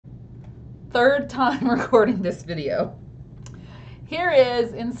third time recording this video. Here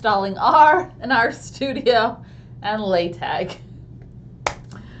is installing R and RStudio and LaTeX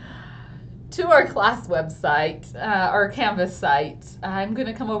to our class website, our Canvas site. I'm going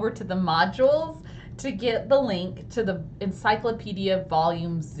to come over to the modules to get the link to the Encyclopedia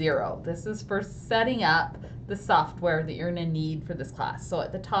Volume 0. This is for setting up the software that you're going to need for this class. So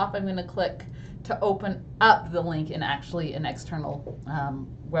at the top, I'm going to click to open up the link in actually an external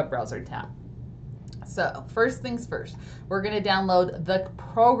web browser tab. So first things first, we're going to download the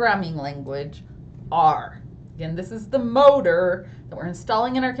programming language R. Again, this is the motor that we're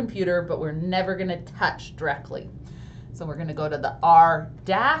installing in our computer, but we're never going to touch directly. So we're going to go to the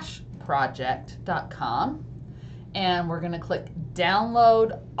r-project.com and we're going to click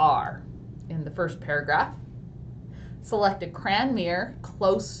Download R in the first paragraph. Select a Cranmere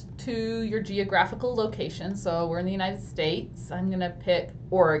close to your geographical location. So we're in the United States. I'm going to pick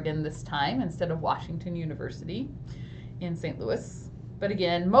Oregon this time instead of Washington University in St. Louis. But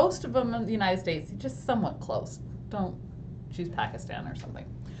again, most of them in the United States, just somewhat close. Don't choose Pakistan or something.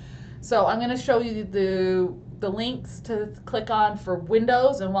 So I'm going to show you the links to click on for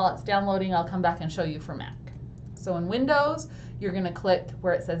Windows, and while it's downloading, I'll come back and show you for Mac. So in Windows, you're going to click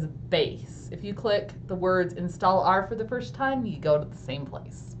where it says Base. If you click the words Install R for the first time, you go to the same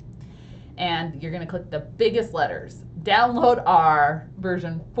place. And you're going to click the biggest letters, Download R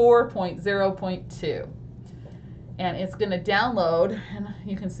version 4.0.2. And it's going to download, and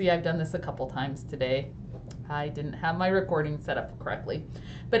you can see I've done this a couple times today. I didn't have my recording set up correctly.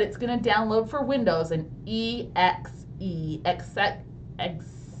 But it's going to download for Windows an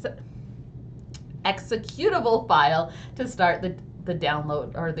executable file to start the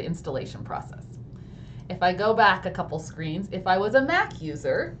download or the installation process. If I go back a couple screens, if I was a Mac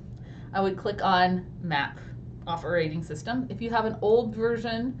user, I would click on Mac operating system. If you have an old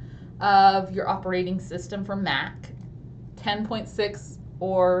version of your operating system for Mac, 10.6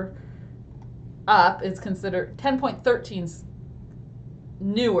 or up is considered, 10.13's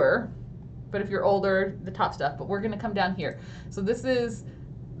newer, but if you're older, the top stuff, but we're going to come down here. So this is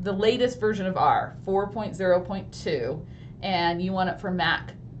the latest version of R, 4.0.2, and you want it for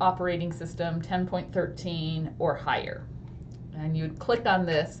Mac operating system 10.13 or higher. And you'd click on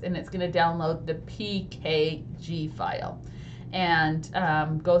this and it's going to download the PKG file and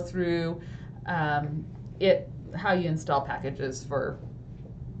go through how you install packages for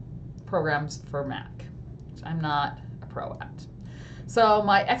programs for Mac, which I'm not a pro at. So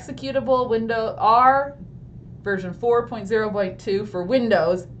my executable window R version 4.0.2 for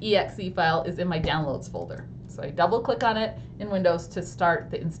Windows exe file is in my downloads folder. So I double click on it in Windows to start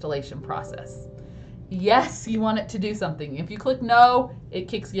the installation process. Yes, you want it to do something. If you click no, it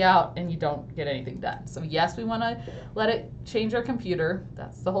kicks you out and you don't get anything done. So yes, we want to let it change our computer.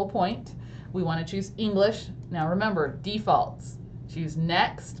 That's the whole point. We want to choose English. Now remember, defaults. Choose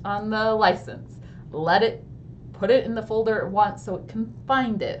next on the license. Let it put it in the folder it wants so it can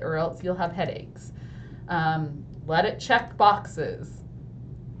find it, or else you'll have headaches. Let it check boxes.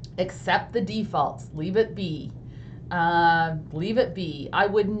 Accept the defaults. Leave it be. Leave it be. I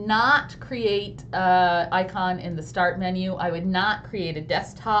would not create an icon in the start menu. I would not create a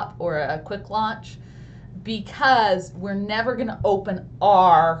desktop or a quick launch because we're never going to open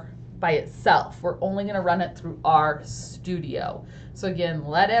R by itself. We're only going to run it through RStudio. So again,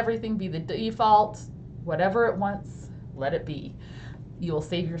 let everything be the default. Whatever it wants, let it be. You will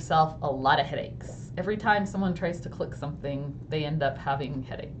save yourself a lot of headaches. Every time someone tries to click something, they end up having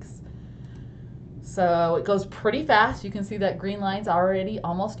headaches. So it goes pretty fast. You can see that green line's already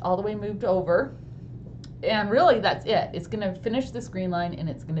almost all the way moved over. And really that's it. It's going to finish this green line and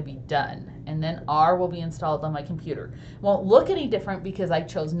it's going to be done. And then R will be installed on my computer. Won't look any different because I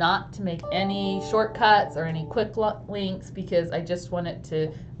chose not to make any shortcuts or any quick links because I just want it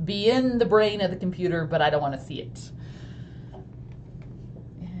to be in the brain of the computer, but I don't want to see it.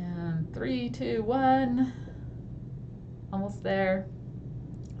 And 3, 2, 1. Almost there.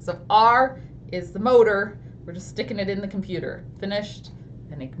 So R is the motor. We're just sticking it in the computer. Finished,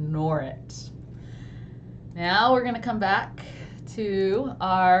 and ignore it. Now we're going to come back to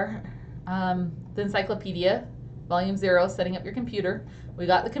our the Encyclopedia, Volume 0, setting up your computer. We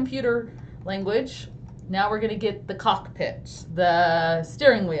got the computer language. Now we're going to get the cockpit, the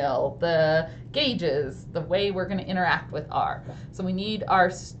steering wheel, the gauges, the way we're going to interact with R. So we need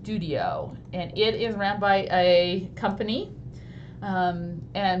RStudio, and it is ran by a company.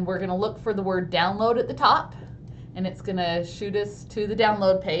 And we're going to look for the word download at the top, and it's going to shoot us to the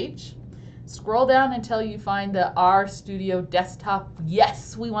download page. Scroll down until you find the RStudio desktop.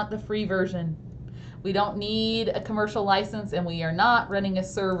 Yes, we want the free version. We don't need a commercial license, and we are not running a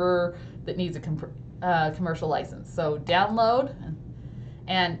server that needs a commercial license. So download,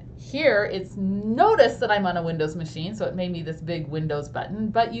 and here it's notice that I'm on a Windows machine, so it made me this big Windows button,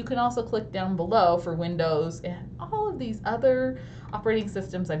 but you can also click down below for Windows and all of these other operating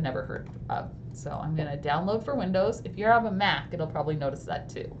systems I've never heard of. So I'm going to download for Windows. If you have a Mac, it'll probably notice that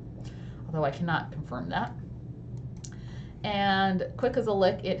too, although I cannot confirm that. And quick as a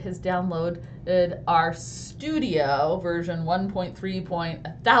lick, it has downloaded RStudio version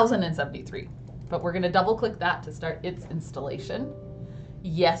 1.3.1073. But we're going to double click that to start its installation.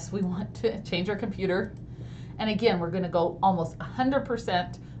 Yes, we want to change our computer. And again, we're going to go almost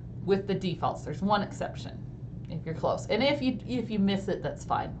 100% with the defaults. There's one exception if you're close. And if you miss it, that's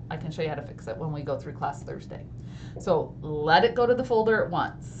fine. I can show you how to fix it when we go through class Thursday. So let it go to the folder at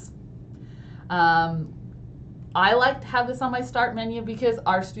once. I like to have this on my start menu because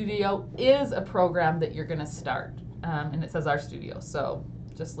RStudio is a program that you're going to start. And it says RStudio, so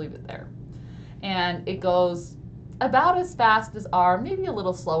just leave it there. And it goes about as fast as R, maybe a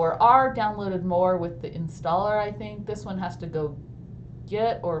little slower. R downloaded more with the installer, I think. This one has to go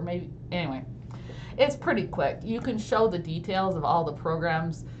get, or maybe, anyway. It's pretty quick. You can show the details of all the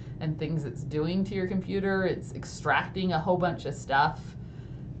programs and things it's doing to your computer. It's extracting a whole bunch of stuff.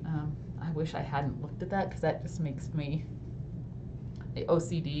 I wish I hadn't looked at that because that just makes me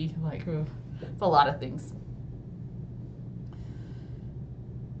OCD, like, it's a lot of things.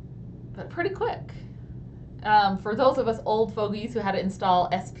 But pretty quick. For those of us old fogies who had to install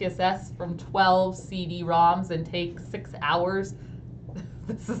SPSS from 12 CD-ROMs and take 6 hours,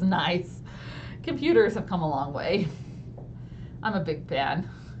 this is nice. Computers have come a long way. I'm a big fan.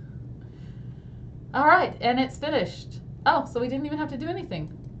 All right, and it's finished. Oh, so we didn't even have to do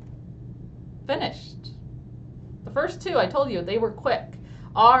anything. Finished. The first two, I told you, they were quick.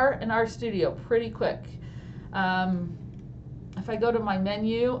 R and RStudio, pretty quick. If I go to my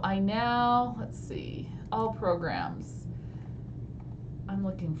menu, I now, let's see, all programs. I'm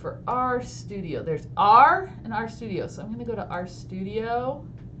looking for RStudio. There's R and RStudio. So I'm going to go to RStudio,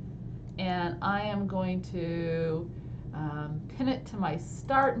 and I am going to pin it to my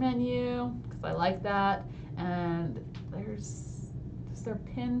start menu because I like that. And there's their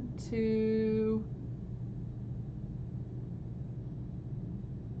pin to,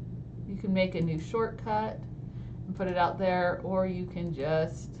 you can make a new shortcut and put it out there, or you can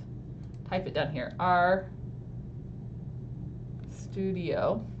just type it down here, RStudio.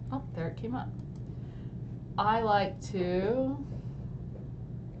 Oh, there it came up. I like to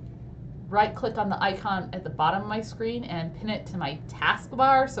right click on the icon at the bottom of my screen and pin it to my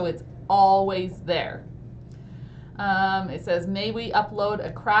taskbar so it's always there. It says, may we upload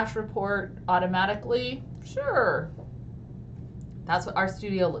a crash report automatically? Sure. That's what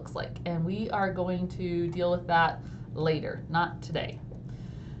RStudio looks like. And we are going to deal with that later, not today.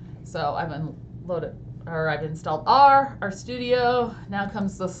 So I've installed RStudio. Now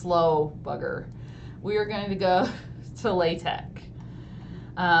comes the slow bugger. We are going to go to LaTeX.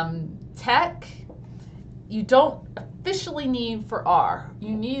 Tech, you don't officially need for R.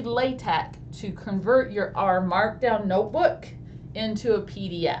 You need LaTeX to convert your R Markdown notebook into a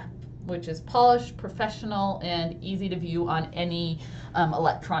PDF, which is polished, professional, and easy to view on any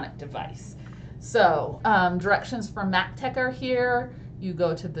electronic device. So directions from MacTech are here. You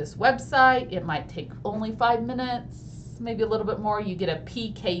go to this website. It might take only 5 minutes, maybe a little bit more. You get a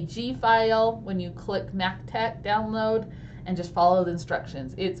PKG file when you click MacTech download and just follow the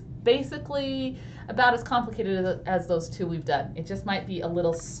instructions. It's basically about as complicated as those two we've done. It just might be a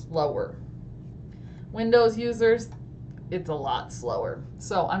little slower. Windows users, it's a lot slower.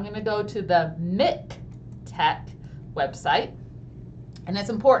 So I'm going to go to the MacTech website, and it's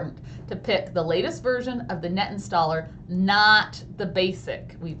important to pick the latest version of the net installer, not the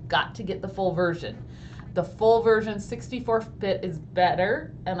basic. We've got to get the full version. The full version, 64-bit, is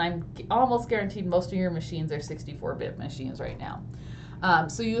better, and I'm almost guaranteed most of your machines are 64-bit machines right now.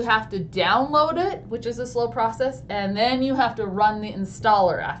 So you have to download it, which is a slow process, and then you have to run the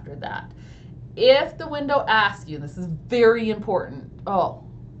installer after that. If the window asks you, this is very important, allow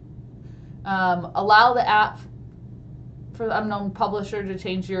the app for the unknown publisher to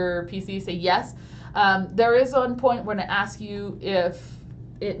change your PC, say yes. There is one point when it asks you if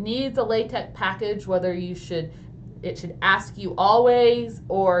it needs a LaTeX package, whether it should ask you always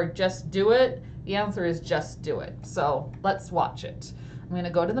or just do it. The answer is just do it. So let's watch it. I'm going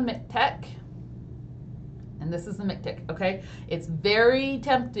to go to the MacTech. And this is the MacTech, okay? It's very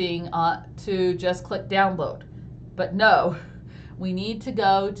tempting to just click download. But no, we need to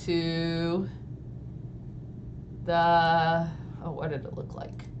go to the, what did it look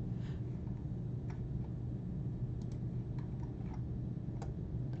like?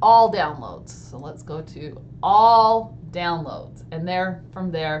 all downloads. So let's go to all downloads, and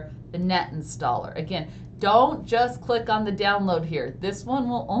from there, the net installer. Again, don't just click on the download here. This one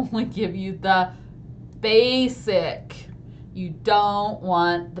will only give you the basic. You don't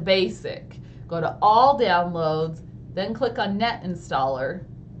want the basic. Go to all downloads, then click on net installer.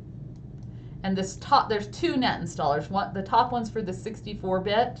 And there's two net installers. The top one's for the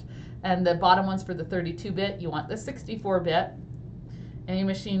 64-bit and the bottom one's for the 32-bit. You want the 64-bit. Any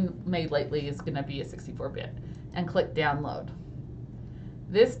machine made lately is going to be a 64-bit. And click download.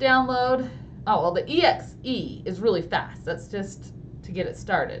 This download, oh, well, the EXE is really fast. That's just to get it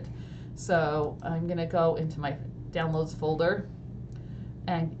started. So I'm going to go into my downloads folder.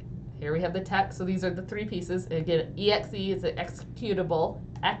 And here we have the text. So these are the three pieces. Again, EXE is an executable.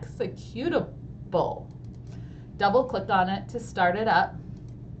 Double click on it to start it up.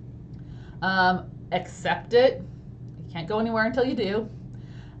 Accept it. You can't go anywhere until you do.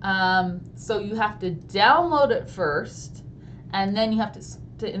 So you have to download it first, and then you have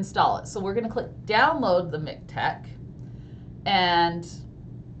to install it. So we're going to click download the MikTek, and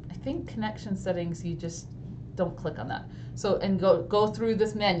I think connection settings, you just don't click on that. So, and go through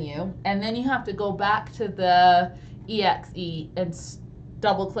this menu, and then you have to go back to the EXE and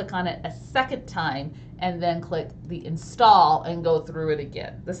double click on it a second time, and then click the install and go through it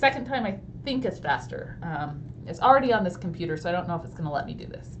again. The second time I think is faster. It's already on this computer, so I don't know if it's going to let me do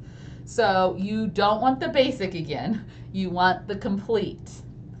this. So you don't want the basic again. You want the complete.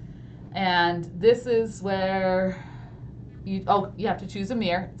 And this is where you have to choose a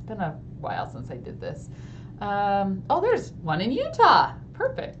mirror. It's been a while since I did this. Oh, there's one in Utah.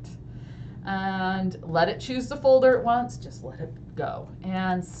 Perfect. And let it choose the folder at once. Just let it go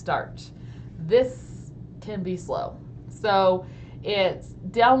and start. This can be slow. So it's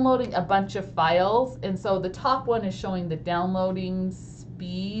downloading a bunch of files, and so the top one is showing the downloading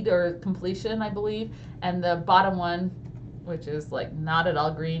speed or completion, I believe, and the bottom one, which is like not at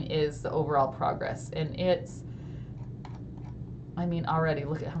all green, is the overall progress. And it's, I mean, already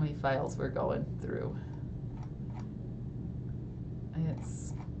look at how many files we're going through.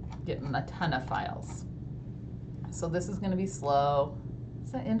 It's getting a ton of files. So this is going to be slow.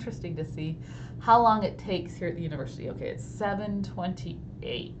 It's interesting to see how long it takes here at the university. Okay, it's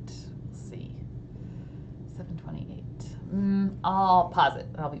 7:28. Let's see. 7:28. I'll pause it.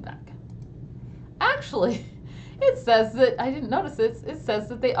 I'll be back. Actually, it says that, I didn't notice this, it says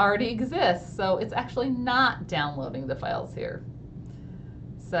that they already exist. So it's actually not downloading the files here.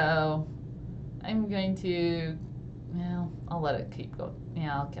 So I'm going to, well, I'll let it keep going.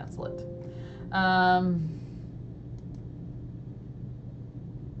 Yeah, I'll cancel it.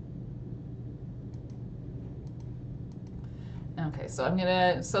 Okay,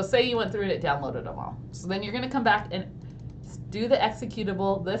 so say you went through it, downloaded them all. So then you're gonna come back and do the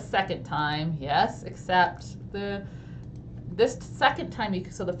executable this second time. Yes, accept this second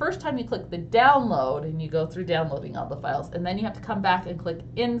time. So the first time you click the download and you go through downloading all the files, and then you have to come back and click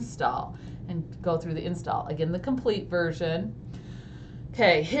install and go through the install. Again, the complete version.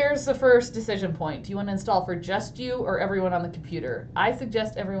 Okay, here's the first decision point. Do you want to install for just you or everyone on the computer? I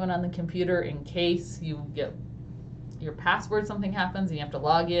suggest everyone on the computer in case you get your password, something happens and you have to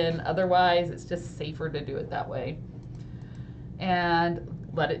log in. Otherwise, it's just safer to do it that way. And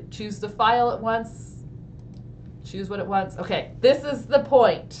let it choose the file at once. Choose what it wants. Okay, this is the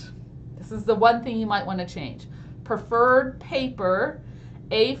point. This is the one thing you might want to change. Preferred paper.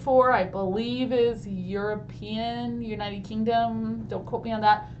 A4, I believe, is European, United Kingdom. Don't quote me on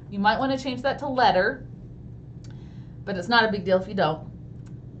that. You might want to change that to letter, but it's not a big deal if you don't.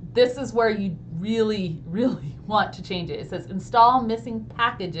 This is where you really, really want to change it. It says install missing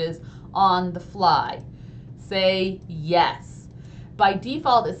packages on the fly. Say yes. By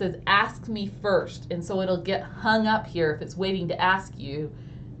default, it says ask me first, and so it'll get hung up here if it's waiting to ask you.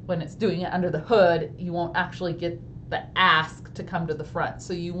 When it's doing it under the hood, you won't actually get the ask to come to the front.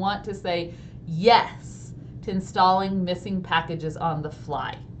 So you want to say yes to installing missing packages on the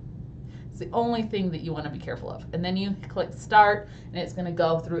fly. It's the only thing that you want to be careful of. And then you click start, and it's going to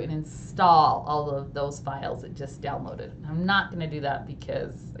go through and install all of those files it just downloaded. I'm not going to do that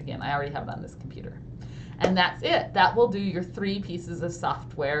because, again, I already have it on this computer. And that's it. That will do your 3 pieces of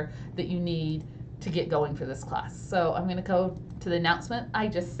software that you need to get going for this class. So I'm going to go to the announcement I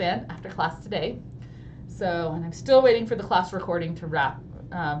just sent after class today. So, and I'm still waiting for the class recording to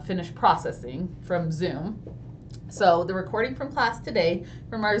finish processing from Zoom. So the recording from class today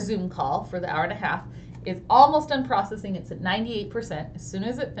from our Zoom call for the hour and a half is almost done processing. It's at 98%. As soon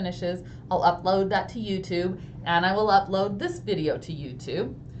as it finishes, I'll upload that to YouTube, and I will upload this video to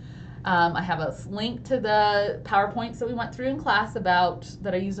YouTube. I have a link to the PowerPoints that we went through in class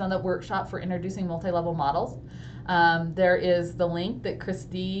that I used on the workshop for introducing multi-level models. There is the link that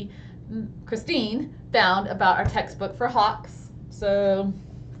Christine found about our textbook for Hawks. So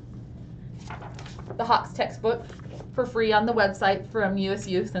the Hawks textbook for free on the website from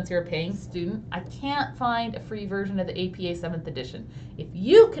USU since you're a paying student. I can't find a free version of the APA 7th edition. If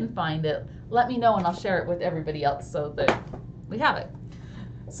you can find it, let me know and I'll share it with everybody else so that we have it.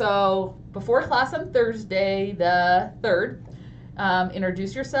 So before class on Thursday the 3rd,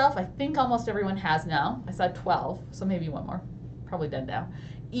 introduce yourself. I think almost everyone has now. I saw 12, so maybe one more. Probably done now.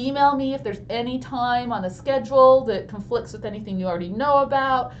 Email me if there's any time on the schedule that conflicts with anything you already know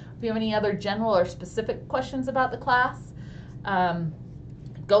about. If you have any other general or specific questions about the class,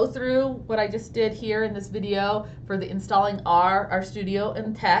 go through what I just did here in this video for the installing RStudio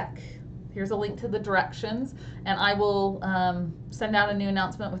and Tech. Here's a link to the directions, and I will send out a new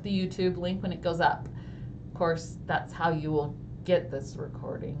announcement with the YouTube link when it goes up. Of course, that's how you will get this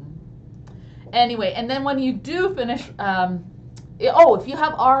recording. Anyway, and then when you do finish, if you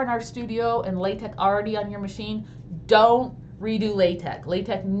have R in RStudio and LaTeX already on your machine, don't redo LaTeX.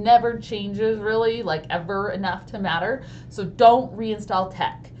 LaTeX never changes really, like ever enough to matter, so don't reinstall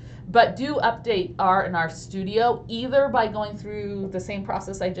Tech. But do update R in RStudio either by going through the same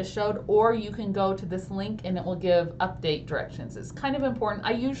process I just showed, or you can go to this link and it will give update directions. It's kind of important.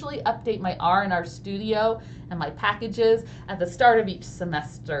 I usually update my R in RStudio and my packages at the start of each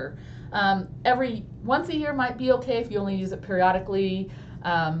semester. Once a year might be okay if you only use it periodically.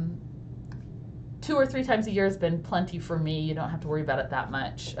 2 or 3 times a year has been plenty for me. You don't have to worry about it that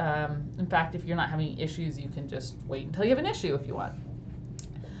much. In fact, if you're not having issues, you can just wait until you have an issue if you want.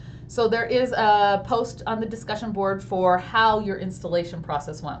 So there is a post on the discussion board for how your installation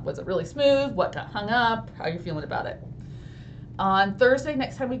process went. Was it really smooth? What got hung up? How are you feeling about it? On Thursday,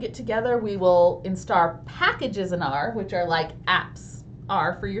 next time we get together, we will install packages in R, which are like apps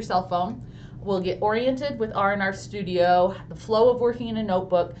R for your cell phone. We'll get oriented with R in RStudio, the flow of working in a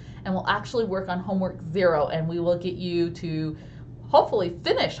notebook, and we'll actually work on homework 0, and we will get you to hopefully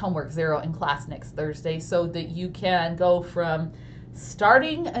finish homework 0 in class next Thursday so that you can go from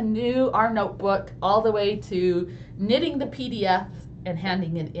starting a new R notebook all the way to knitting the PDF and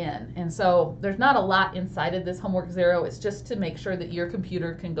handing it in. And so there's not a lot inside of this homework 0. It's just to make sure that your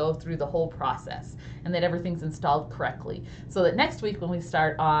computer can go through the whole process and that everything's installed correctly. So that next week when we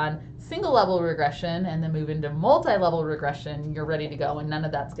start on single level regression and then move into multi-level regression, you're ready to go and none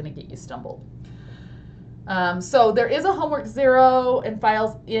of that's going to get you stumbled. So there is a homework 0 and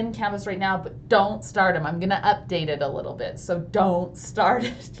files in Canvas right now, but don't start them. I'm going to update it a little bit, so don't start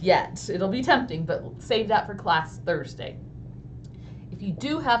it yet. It'll be tempting, but save that for class Thursday. If you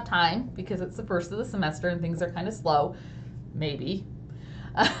do have time, because it's the first of the semester and things are kind of slow, maybe,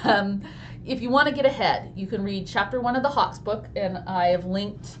 if you want to get ahead, you can read chapter 1 of the Hawks book, and I have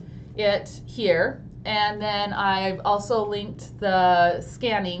linked it here. And then I've also linked the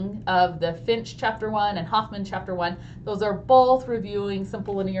scanning of the Finch chapter 1 and Hoffman chapter 1. Those are both reviewing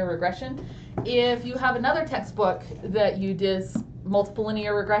simple linear regression. If you have another textbook that you did multiple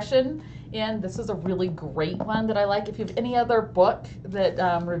linear regression in, this is a really great one that I like. If you have any other book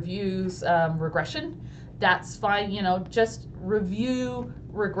that reviews regression, that's fine. You know, just review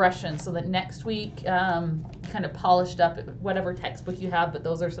regression so that next week kind of polished up whatever textbook you have, but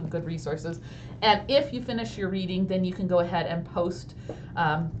those are some good resources. And if you finish your reading, then you can go ahead and post.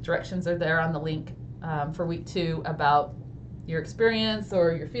 Directions are there on the link for week 2 about your experience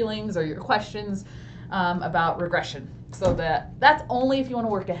or your feelings or your questions about regression. So that's only if you want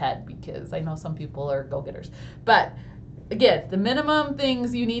to work ahead, because I know some people are go-getters. But again, the minimum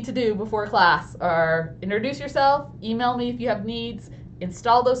things you need to do before class are introduce yourself, email me if you have needs,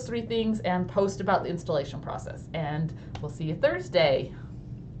 install those 3 things, and post about the installation process. And we'll see you Thursday.